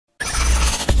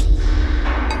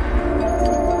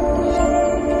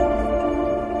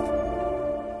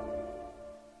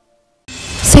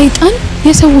ሰይጣን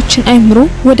የሰዎችን አይምሮ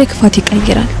ወደ ክፋት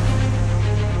ይቀይራል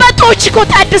በቶች እኮ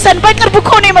ታድሰን በቅርብ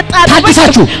እኮ ነው የመጣው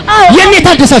ታድሳችሁ የኔ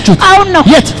ታድሳችሁ አሁን ነው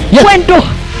የት ወንዶ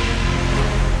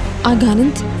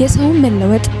አጋንንት የሰውን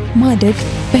መለወጥ ማደግ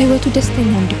በህይወቱ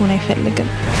ደስተኛ እንዲሆን አይፈልግም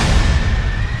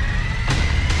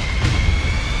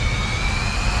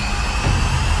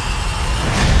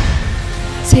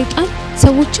ሰይጣን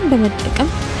ሰዎችን በመጠቀም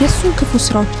የሱን ክፉ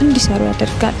ስራዎች እንዲሰሩ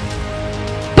ያደርጋል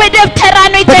በደብተራ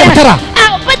ነው በደብተራ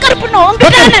አው በቅርብ ነው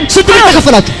እንግዳነን ስንት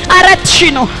ተከፈላችሁ 4000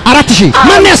 ነው 4000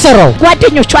 ማን ያሰራው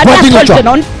ጓደኞቹ አዳልት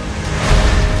ነው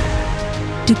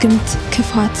ድግምት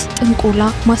ክፋት ጥንቆላ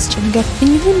ማስጨንገፍ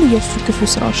እኚህ ሁሉ የሱ ክፉ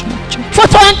ስራዎች ናቸው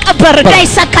ፎቶዋን ቀበር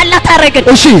እንዳይሳካላት አረጋግጥ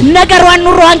እሺ ነገሯን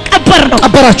ኑሮዋን ቀበር ነው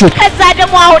ቀበራችሁ ከዛ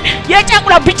ደግሞ አሁን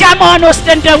የጫጉላ ቢጃማዋን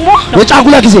ወስደን ደግሞ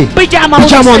የጫጉላ ጊዜ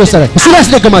ቢጃማዋን ወሰደ እሱ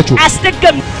ያስደገማችሁ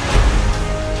አስደገም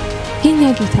የኛ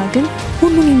ጌታ ግን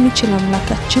ሁሉን የሚችል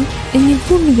አምላካችን እኚህ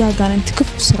ሁሉ ያጋንንት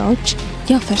ክፉ ስራዎች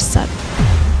ያፈርሳል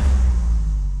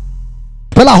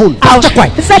በላሁን አስቸኳይ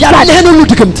ያለህን ሁሉ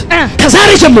ድግምት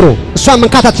ከዛሬ ጀምሮ እሷን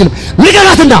መንካት አትችልም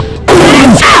ልገላትና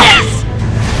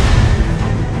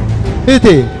እቴ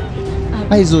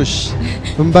አይዞሽ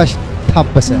እንባሽ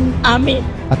ታበሰ አሜን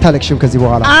አታለቅሽም ከዚህ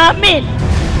በኋላ አሜን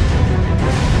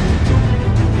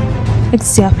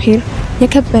እግዚአብሔር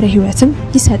የከበረ ህይወትም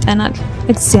ይሰጠናል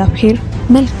እግዚአብሔር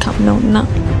መልካም ነውና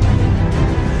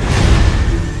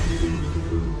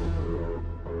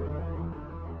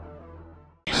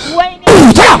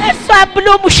እሷን ብሎ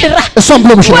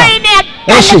ሙሽራ ወይኔ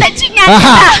ያለተችኛ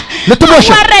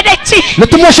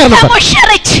ልትሞሸር ነበር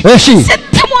እሺ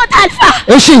ስትሞት አልፋ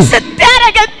እሺ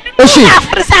ስትያረገ እሺ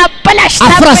አፍርሳ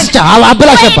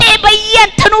አበላሽ ነበር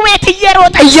በየእንትኑ ቤት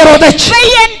እየሮጠች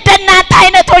በየእንደናንተ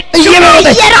አይነቶች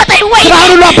እየሮጠች ወይ ስራውን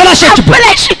ሁሉ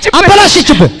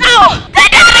አበላሸችብህ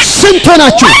ስንት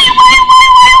ናችሁ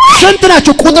ስንት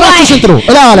ናችሁ ቁጥራችሁ ስንት ነው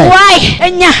እላው ላይ ዋይ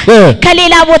እኛ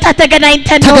ከሌላ ቦታ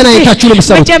ተገናኝታችሁ ነው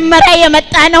የምትሰሩት መጀመሪያ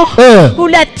የመጣ ነው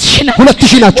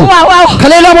 2000 ናችሁ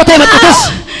ከሌላ ቦታ የመጣችሁስ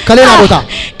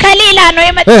ከሌላ ነው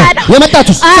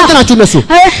የመጣችሁስ ስንት ናችሁ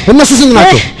እነሱ ስንት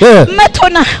ናቸው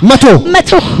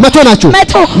 100 ናችሁ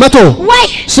 100 ዋይ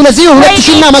ስለዚህ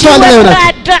 2000 እና 100 አንድ ላይ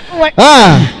ሆናችሁ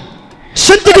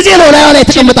ስንት ጊዜ ነው ላይ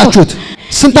ተቀመጣችሁት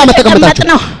ስንት አመት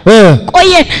ተቀመጣችሁ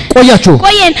ቆያችሁ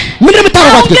ምን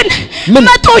የምታረጋት ግን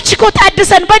መቶች እኮ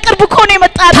ታድሰን በቅርብ እኮ ነው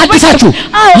የመጣው ታድሳችሁ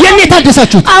የኔ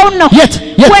ታድሳችሁ አሁን ነው የት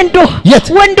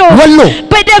ወንዶ ወሎ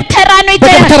በደብተራ ነው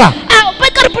በደብተራ አው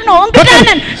በቅርብ ነው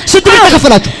እንግዳነን ስንት ብር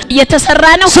ተከፈላችሁ እየተሰራ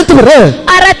ነው ስንት ብር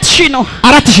 4000 ነው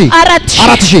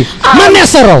 4000 ማን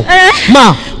ያሰራው ማ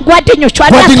ጓደኞቹ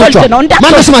አዳልት ነው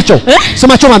ማን ስማቸው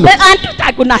ማን ነው አንዱ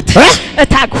ታጉናት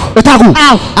እታጉ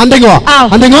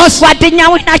አንደኛዋስ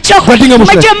ጓደኛሞች ናቸው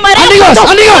መጀመሪያ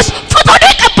አንደኛዋስ ፎቶ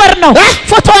ነው ቀበር ነው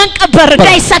ፎቶዋን ቀበር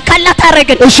እንዳይሳካላት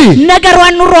አረጋግጥ እሺ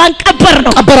ነገሯን ኑሮዋን ቀበር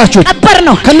ነው ቀበር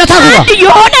ነው ከነታጉ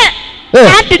የሆነ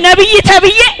አንድ ነብይ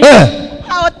ተብዬ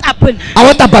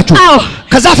አወጣባችሁ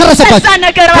ከዛ ፈረሰባችሁ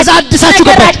ከዛ አዲሳችሁ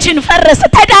ገባችሁ ፈረሰ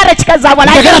ተዳረች ከዛ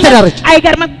በኋላ ተዳረች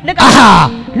አይገርምም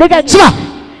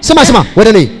ስማ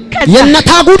ወደኔ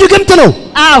የነታጉ ድግምት ነው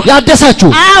ያደሳችሁ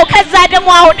ከዛ ደግሞ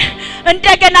አሁን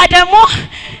እንደገና ደግሞ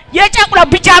የጫጉላ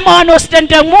ቢጃማዋን ወስደን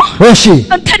ደግሞ እሺ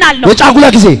እንትናል ነው የጫጉላ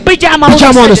ጊዜ ቢጃማዋን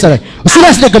ወሰደ እሱ ላይ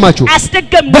አስደገማችሁ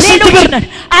በስንት ብር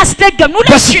አስደገም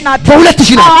 2000 ናት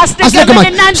በ2000 ናት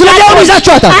አስደገማችሁ ስለዚህ አሁን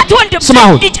ይዛችኋታል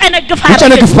ስማሁን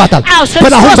ይጨነግፋታል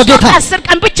በላሁን በጌታ 10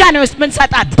 ቀን ብቻ ነው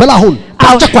የምንሰጣት በላሁን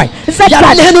አስቸኳይ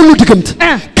ያለህን ሁሉ ድግምት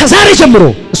ከዛሬ ጀምሮ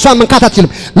እሷን መንካት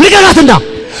አትችልም ልገላትና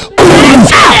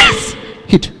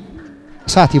ሂድ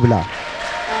ሳት ይብላ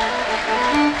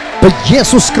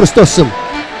በኢየሱስ ክርስቶስ ስም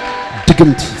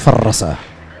ድግምት ፈረሰ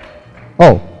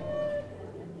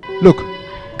ሉክ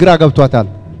ግራ ገብቷታል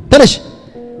ተነሽ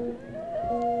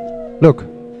ሉክ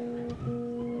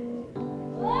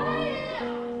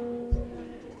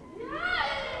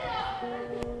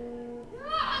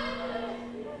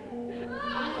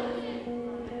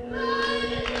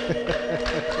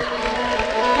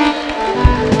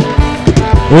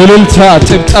እልልታ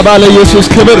ጭብጨባ ለኢየሱስ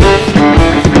ክብር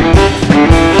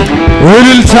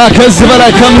እልልታ ከዚህ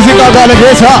በላይ ከሙዚቃ ጋር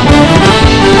ለጌታ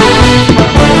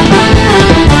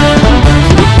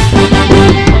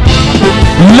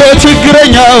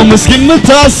ለችግረኛው ምስኪን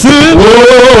ምታስብ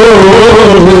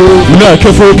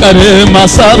ለክፉ ቀን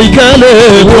ማሳብ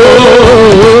ይከልብ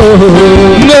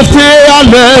መፍትሄ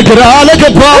ያለ ግራ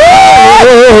ለገባ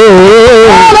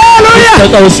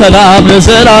ተቀው ሰላም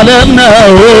ለዘላለም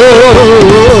ነው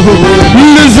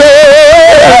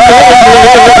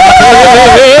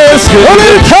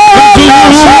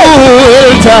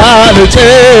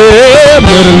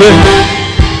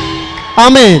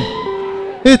አሜን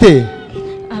እቴ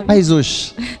አይዞሽ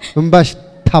እንባሽ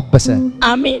ታበሰ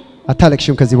አሜን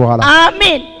አታለቅሽም ከዚህ በኋላ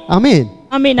አሜን አሜን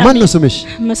አሜን ማን ነው ስምሽ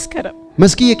መስከረም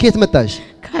መስኪዬ ከየት መጣሽ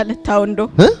ካለታ ወንዶ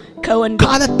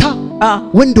ካለታ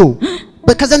ወንዶ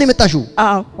በከዛ ነው የመጣሽው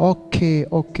ኦኬ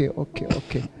ኦኬ ኦኬ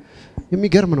ኦኬ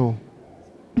የሚገርም ነው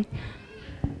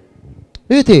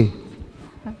እቴ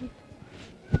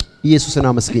ኢየሱስን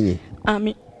አመስግኝ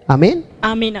አሜን አሜን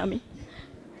አሜን አሜን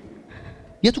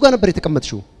የቱ ጋር ነበር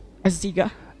የተቀመጥሽው እዚህ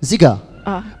ጋር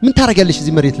ምን ታረጋለሽ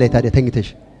እዚህ መሬት ላይ ታዲያ ተኝተሽ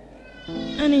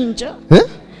እኔ እንጃ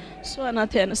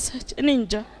ሷናት ያነሳች እኔ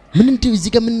እንጃ ምን እንደው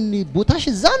እዚህ ጋር ምን ቦታሽ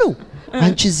እዛ ነው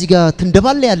አንቺ እዚህ ጋር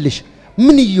ትንደባለ ያለሽ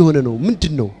ምን እየሆነ ነው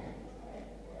ምንድነው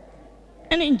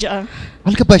እኔ እንጃ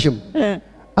አልገባሽም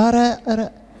አረ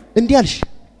እንዴ አልሽ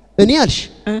እኔ አልሽ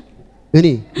እኔ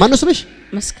ማን ነው ስምሽ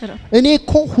መስከረም እኔ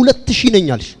እኮ 2000 ነኝ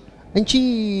አልሽ አንቺ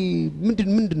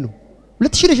ምንድነው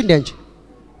 2000 ነሽ እንዴ አንቺ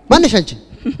ማን ነሽ አንቺ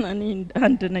እኔ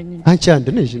አንድ ነኝ አንቺ አንድ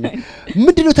ነሽ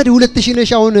ምንድነው ታዲያ 2000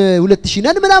 ነሽ አሁን 2000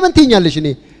 ነን ምናምን ትይኛለሽ እኔ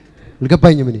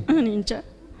አልገባኝም እኔ እንጃ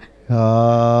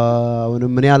አሁን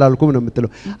ምን ያላልኩም ነው የምትለው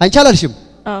አንቺ አላልሽም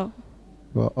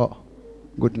አዎ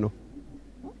ጉድ ነው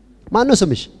ማን ነው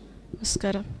ስምሽ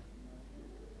መስከረም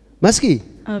መስኪ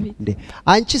አቤት እንዴ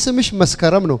አንቺ ስምሽ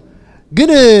መስከረም ነው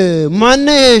ግን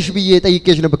ማነሽ ብዬ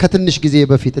ጠይቄሽ ነበር ከትንሽ ጊዜ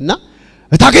በፊትና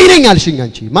ታገኝኝ አልሽኝ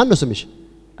አንቺ ማን ነው ስምሽ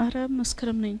አረ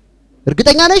መስከረም ነኝ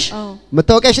እርግጠኛ ነሽ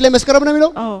መታወቂያሽ ላይ መስከረም ነው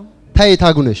የሚለው ታይ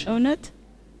ታጉነሽ እውነት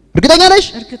እርግጠኛ ነሽ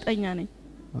እርግጠኛ ነኝ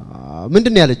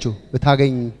ምንድነው ያለችው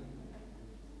ታገኝ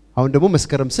አሁን ደግሞ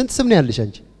መስከረም ስንት ስም ነው ያለሽ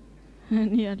አንቺ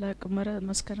እኔ ያላቅም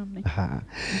መስከረም ነኝ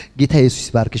ጌታ ኢየሱስ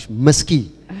ይባርክሽ መስኪ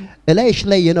እላይሽ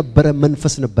ላይ የነበረ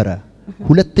መንፈስ ነበረ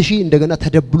 2000 እንደገና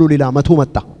ተደብሎ ሌላ 100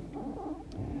 መጣ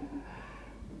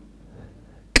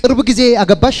ቅርብ ጊዜ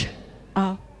አገባሽ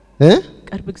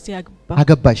ቅርብ ጊዜ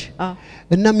አገባሽ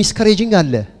እና ሚስከሬጂንግ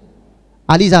አለ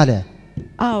አሊዝ አለ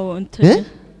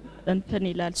እንትን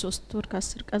ይላል 3 ወር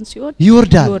ከ10 ቀን ሲሆን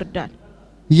ይወርዳል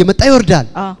እየመጣ ይወርዳል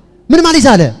ምን ማለት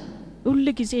አለ ሁሉ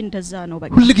ጊዜ እንደዛ ነው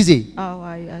በቃ ሁሉ ጊዜ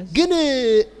ግን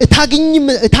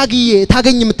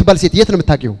ታገኝ የምትባል ሴት የት ነው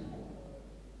የምታውቂው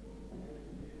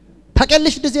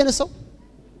ታውቂያለሽ እንደዚህ አይነት ሰው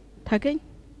ታገኝ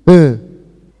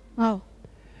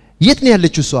የት ነው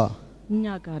ያለችው እሷ እኛ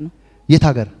ጋር ነው የት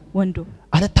ሀገር ወንዶ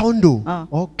አለታ ወንዶ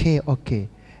ኦኬ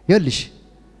ይልሽ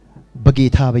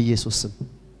በጌታ በኢየሱስ ስም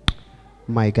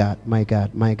my god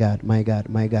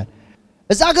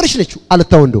እዛ ሀገርሽ ነች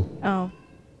አለታ ወንዶ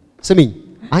ስሚኝ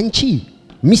አንቺ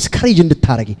ሚስከሬጅ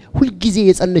እንድታረጊ ሁሉ ጊዜ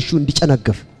የጸነሽው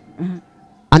እንዲጨነገፍ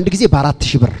አንድ ጊዜ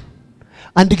በ4000 ብር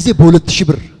አንድ ጊዜ በ2000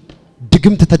 ብር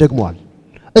ድግምት ተደግመዋል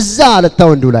እዛ አለታ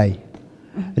ወንዶ ላይ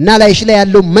እና ላይሽ ላይ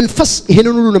ያለው መንፈስ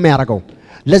ይሄንን ሁሉ ነው የሚያረጋው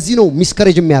ለዚህ ነው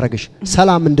ሚስከሬጅ የሚያረጋሽ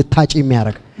ሰላም እንድታጪ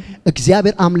የሚያረጋ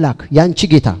እግዚአብሔር አምላክ ያንቺ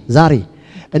ጌታ ዛሬ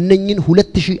እነኝን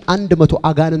 2100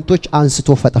 አጋንንቶች አንስቶ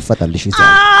ፈጠፈጠልሽ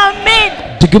አሜን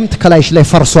ድግምት ከላይሽ ላይ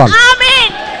ፈርሷል አሜን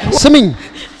ስሚኝ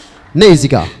ነይ እዚህ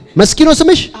ጋር መስኪኖ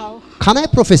ስምሽ ካናይ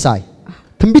ፕሮፌሳይ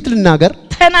ትንቢት ልናገር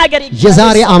ተናገሪ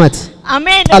የዛሬ አመት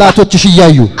አሜን ጠላቶችሽ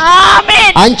ይያዩ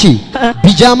አሜን አንቺ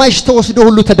ቢጃማሽ ተወስዶ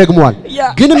ሁሉ ተደግመዋል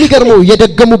ግን የሚገርመው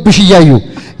የደገሙብሽ ይያዩ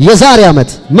የዛሬ አመት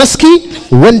መስኪ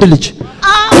ወንድ ልጅ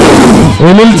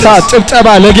እልልታ ጭብጨባ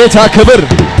ለጌታ ክብር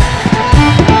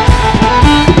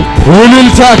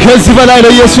እልልታ ከዚህ በላይ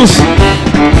ለኢየሱስ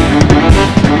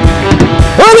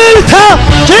እልልታ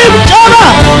ጭብጨባ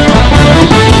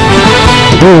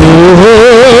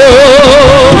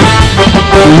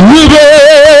ውበት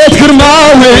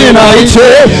ግርማውን አይቼ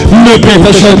ልቤ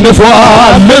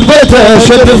ተሸንፏል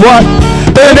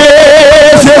እኔ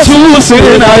ኢየሱስን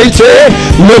አይቼ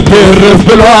ልቤ እርፍ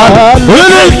ብሏል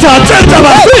እልልታ ጭብጨባ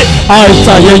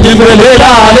አይታየኝም ሌላ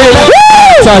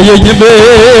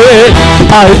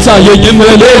አይታየኝም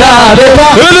ሌላ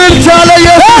እልልታ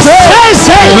ለኢየሱስ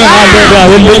ምን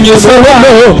አለዳልኝ ሰው ሁሉ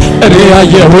እኔ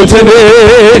ያየሁትን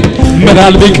ምን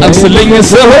አልቢቀምስልኝ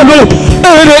ሰው ሁሉ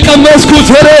እኔ ቀመስኩት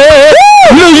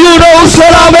ልዩ ነው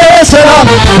ሰላም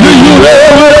ልዩ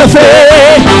ነው ረፌ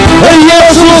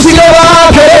ኢየሱስ ሲገባ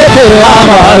ከቤቴ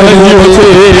አማረ ሕይወቴ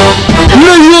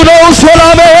ልዩ ነው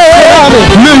ሰላም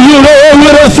ልዩ ነው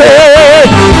ረፌ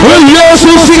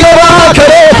ኢየሱስ ሲገባ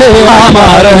ከቤቴ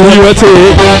አማረ ሕይወቴ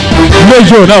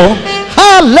ልዩ ነው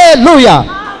ሃሌሉያ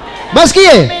መስኪዬ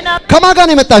ከማን ጋር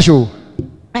ነው የመጣሽው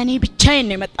እኔ ብቻዬን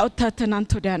ነው የመጣሁት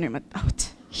ትናንት ወዲያ ነው የመጣሁት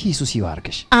ኢየሱስ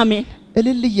ይባርክሽ አሜን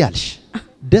እልል እያልሽ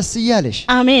ደስ እያለሽ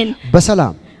አሜን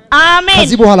በሰላም አሜን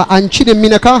ከዚህ በኋላ አንቺን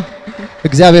የሚነካ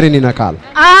እግዚአብሔርን ይነካል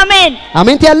አሜን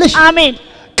አሜን ትያለሽ አሜን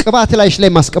ቅባት ላይሽ ላይ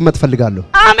ማስቀመጥ ፈልጋለሁ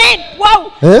አሜን ዋው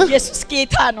ኢየሱስ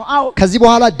ጌታ ነው አው ከዚህ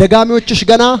በኋላ ደጋሚዎችሽ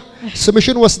ገና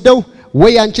ስምሽን ወስደው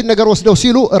ወይ አንቺን ነገር ወስደው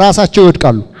ሲሉ ራሳቸው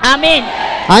ይወድቃሉ አሜን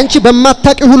አንቺ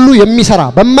በማታቂው ሁሉ የሚሰራ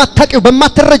በማታቂው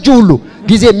በማትረጂው ሁሉ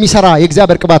ጊዜ የሚሰራ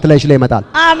የእግዚአብሔር ቅባት ላይሽ ላይ ይመጣል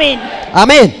አሜን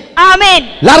አሜን አሜን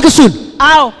ላርግሱን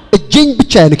አዎ እጅኝ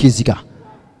ብቻ ያንክ እዚህ ጋር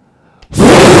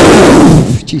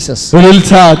ጂሰስ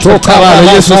እልልታ ጮካባ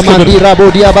ለኢየሱስ ክብር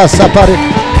ራቦዲያ ባሳፓር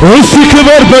እሺ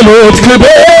ክብር በሎት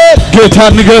ክብር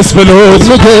ጌታን ንገስ በሎት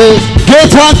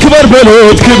ጌታን ክብር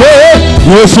በሎት ክብር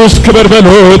ኢየሱስ ክብር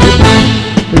በሎት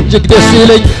እጅግ ደስ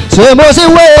ይለኝ ስሙ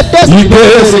ሲወደስ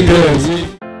ይገስ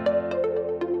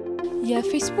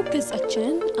የፌስቡክ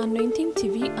ገጻችንን anointing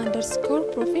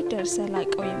tv_prophet ደረሰ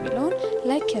ላቀው የሚለውን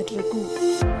ላይክ ያድርጉ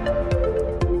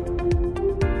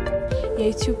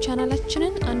የዩቲዩብ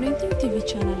ቻናላችንን anointing tv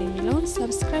ቻናል የሚለውን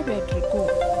ሰብስክራይብ ያድርጉ